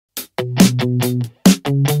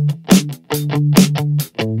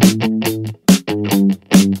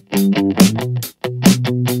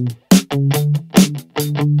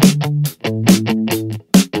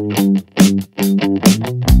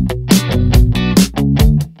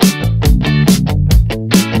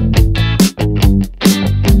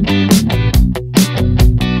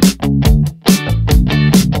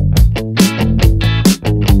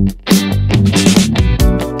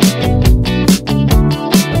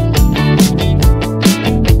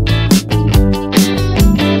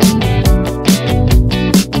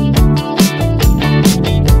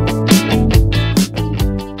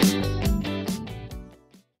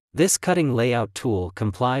This cutting layout tool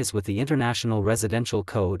complies with the International Residential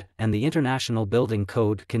Code and the International Building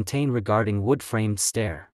Code contained regarding wood-framed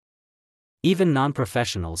stair. Even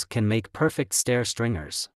non-professionals can make perfect stair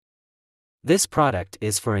stringers. This product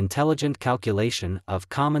is for intelligent calculation of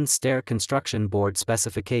common stair construction board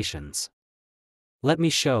specifications. Let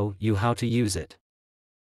me show you how to use it.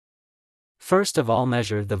 First of all,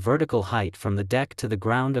 measure the vertical height from the deck to the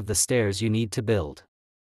ground of the stairs you need to build.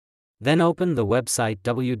 Then open the website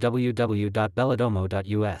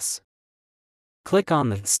www.bellodomo.us. Click on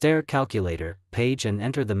the Stair Calculator page and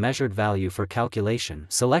enter the measured value for calculation.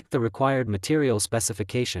 Select the required material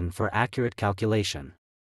specification for accurate calculation.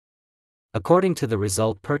 According to the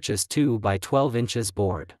result, purchase 2 by 12 inches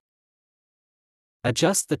board.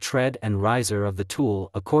 Adjust the tread and riser of the tool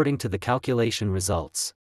according to the calculation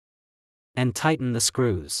results. And tighten the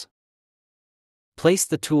screws. Place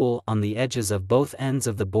the tool on the edges of both ends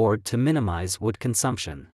of the board to minimize wood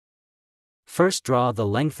consumption. First, draw the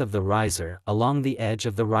length of the riser along the edge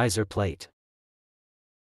of the riser plate.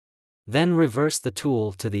 Then reverse the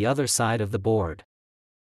tool to the other side of the board.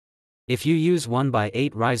 If you use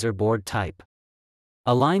 1x8 riser board type,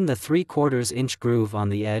 align the 3/4 inch groove on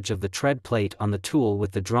the edge of the tread plate on the tool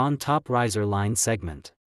with the drawn top riser line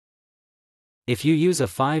segment. If you use a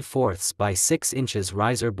 5/4 by 6 inches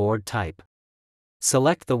riser board type,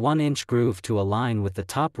 select the 1-inch groove to align with the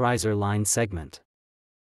top riser line segment.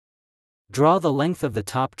 Draw the length of the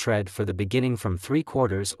top tread for the beginning from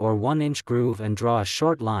 3/4 or 1-inch groove and draw a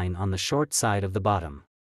short line on the short side of the bottom.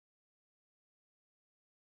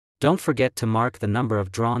 Don't forget to mark the number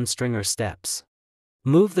of drawn stringer steps.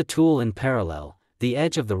 Move the tool in parallel, the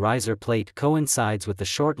edge of the riser plate coincides with the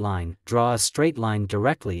short line. Draw a straight line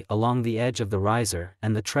directly along the edge of the riser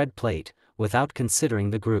and the tread plate, without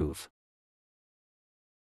considering the groove.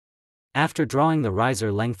 After drawing the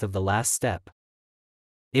riser length of the last step,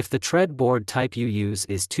 if the tread board type you use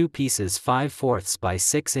is 2 pieces 5/4 by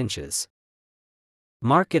 6 inches,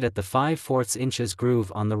 mark it at the 5/4 inches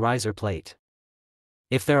groove on the riser plate.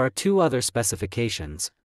 If there are 2 other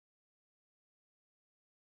specifications,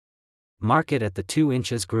 mark it at the 2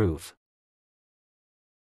 inches groove.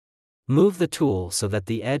 Move the tool so that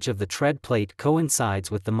the edge of the tread plate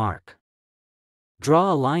coincides with the mark.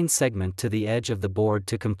 Draw a line segment to the edge of the board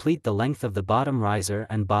to complete the length of the bottom riser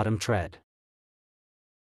and bottom tread.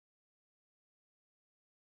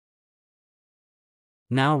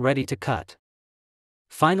 Now ready to cut.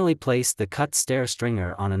 Finally, place the cut stair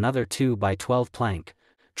stringer on another 2 by 12 plank,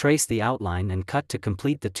 trace the outline and cut to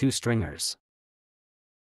complete the 2 stringers.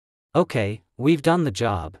 Okay, we've done the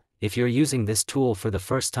job. If you're using this tool for the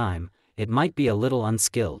first time, it might be a little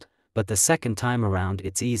unskilled, but the second time around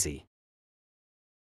it's easy.